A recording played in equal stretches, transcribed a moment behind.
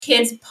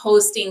kids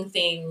posting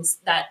things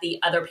that the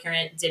other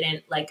parent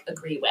didn't like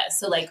agree with.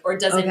 So like, or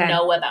doesn't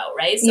know about,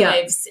 right? So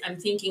I'm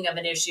thinking of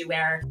an issue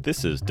where...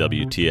 This is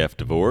WTF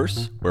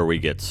Divorce, where we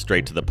get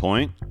straight to the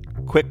point.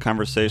 Quick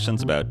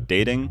conversations about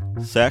dating,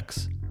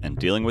 sex, and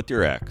dealing with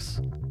your ex.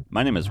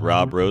 My name is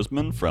Rob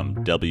Roseman from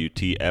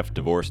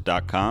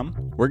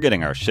WTFdivorce.com. We're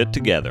getting our shit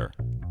together.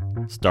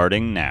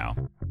 Starting now.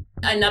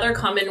 Another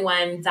common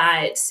one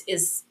that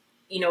is,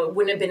 it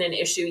wouldn't have been an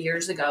issue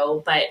years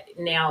ago, but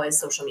now is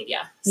social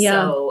media. Yeah.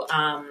 So,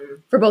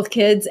 for both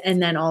kids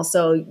and then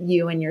also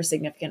you and your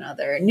significant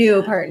other,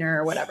 new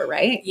partner or whatever,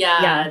 right?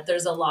 Yeah,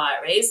 there's a lot,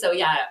 right? So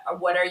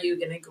what are you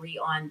going to agree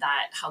on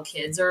that how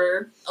kids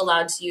are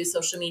allowed to use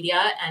social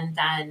media and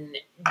then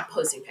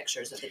posting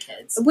pictures of the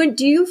kids?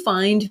 Do you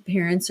find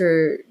parents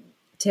are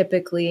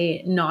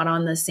typically not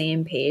on the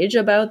same page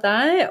about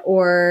that,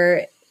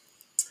 or...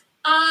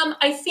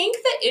 I think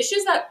the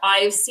issues that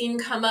I've seen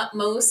come up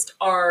most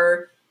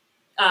are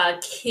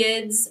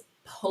kids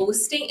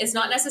posting. It's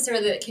not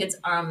necessarily that kids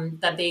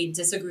that they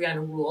disagree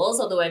on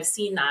rules, although I've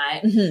seen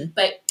that,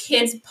 but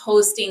kids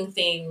posting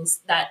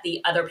things that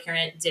the other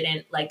parent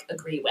didn't like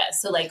agree with.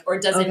 So like, or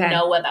doesn't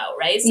know about,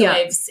 right? So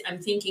I'm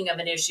thinking of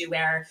an issue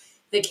where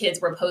the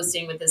kids were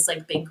posting with this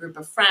like big group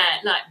of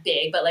friends, not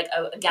big, but like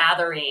a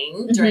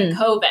gathering during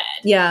COVID.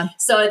 Yeah.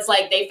 So it's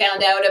like they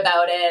found out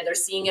about it. They're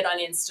seeing it on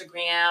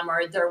Instagram,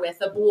 or they're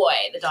with a boy.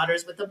 The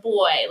daughter's with a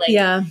boy,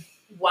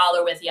 while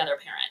they're with the other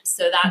parent.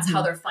 So that's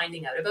how they're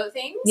finding out about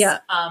things. Yeah.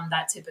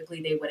 That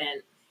typically they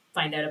wouldn't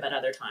find out about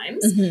other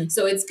times.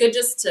 So it's good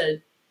just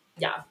to,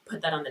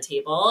 put that on the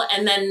table.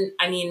 And then,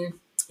 I mean,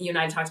 you and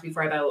I have talked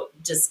before about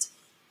just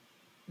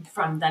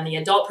from then the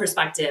adult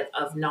perspective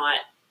of not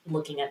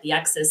looking at the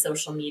ex's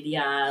social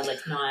media, like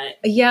not...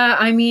 Yeah,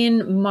 I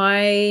mean,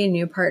 my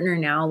new partner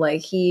now, like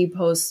he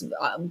posts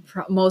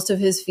most of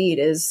his feed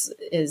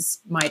is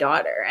my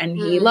daughter, and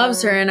he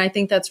loves her, and I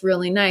think that's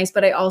really nice.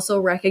 But I also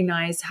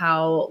recognize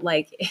how,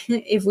 like,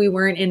 if we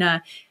weren't in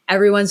a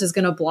everyone's just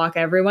going to block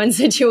everyone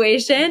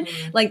situation,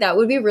 like that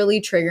would be really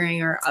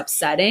triggering or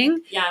upsetting.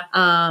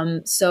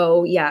 Yeah.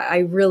 So yeah, I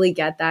really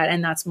get that,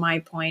 and that's my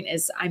point.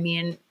 Is, I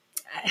mean,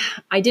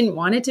 I didn't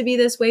want it to be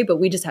this way, but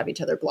we just have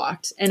each other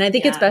blocked. And I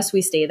think it's best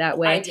we stay that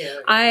way.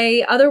 I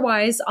do.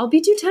 Otherwise I'll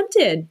be too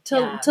tempted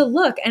to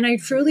look. And I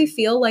truly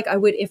feel like I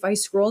would, if I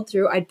scrolled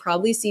through, I'd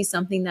probably see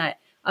something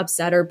that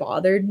upset or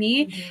bothered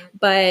me.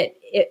 But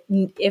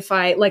if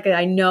I, like,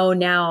 I know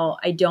now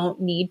I don't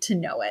need to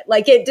know it.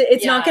 Like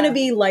it's not going to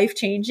be life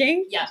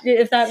changing. Yeah.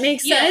 If that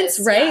makes sense.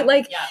 Right. Yeah.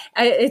 Like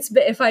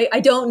I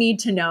don't need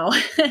to know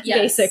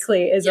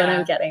basically is what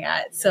I'm getting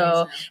at.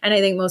 So, and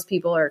I think most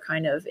people are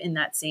kind of in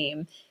that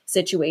same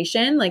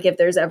situation. Like if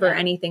there's ever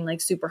anything like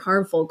super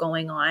harmful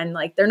going on,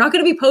 like they're not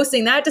going to be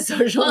posting that to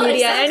social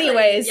media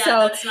anyways. Yeah,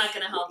 so that's not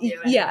going to help you.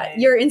 Anyway. Yeah.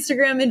 Your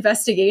Instagram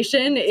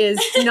investigation is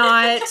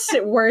not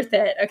worth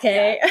it.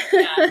 Okay.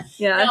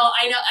 Yeah. No,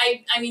 I know.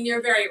 I mean,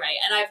 you're very right.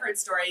 And I've heard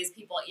stories,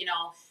 people,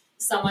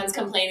 someone's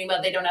complaining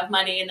about they don't have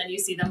money, and then you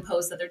see them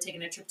post that they're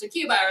taking a trip to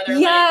Cuba, or they're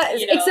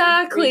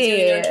exactly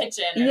redoing their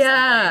kitchen or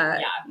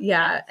something.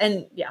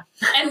 And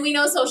and we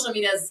know social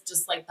media is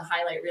just like the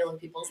highlight reel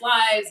of people's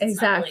lives. It's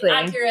exactly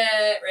not really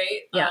accurate,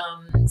 right? Yeah.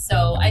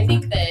 So I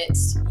think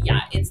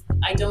that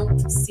I don't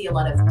see a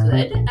lot of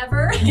good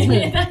ever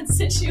in that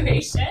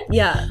situation.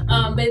 Yeah.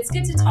 But it's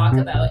good to talk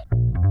about.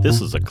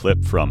 This is a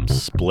clip from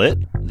Split,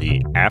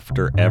 the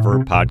After Ever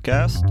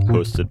podcast,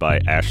 hosted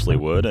by Ashley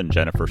Wood and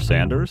Jennifer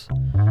Sanders.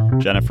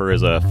 Jennifer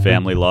is a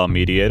family law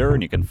mediator,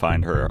 and you can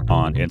find her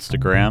on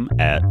Instagram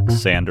at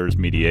Sanders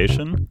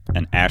Mediation.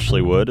 And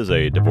Ashley Wood is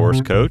a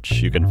divorce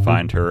coach. You can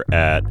find her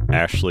at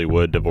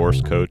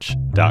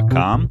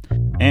ashleywooddivorcecoach.com.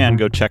 And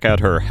go check out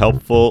her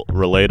helpful,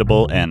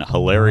 relatable, and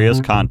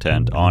hilarious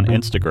content on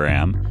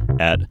Instagram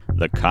at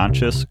The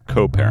Conscious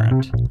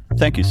Co-Parent.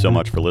 Thank you so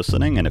much for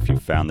listening, and if you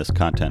found this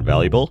content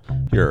valuable,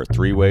 here are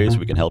 3 ways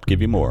we can help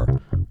give you more.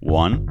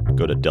 1,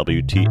 go to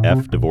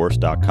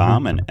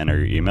WTFdivorce.com and enter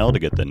your email to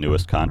get the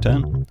newest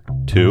content.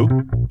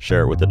 2,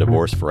 share it with a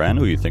divorced friend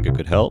who you think it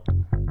could help.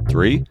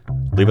 3,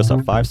 leave us a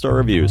 5-star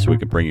review so we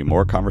can bring you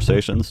more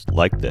conversations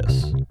like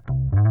this.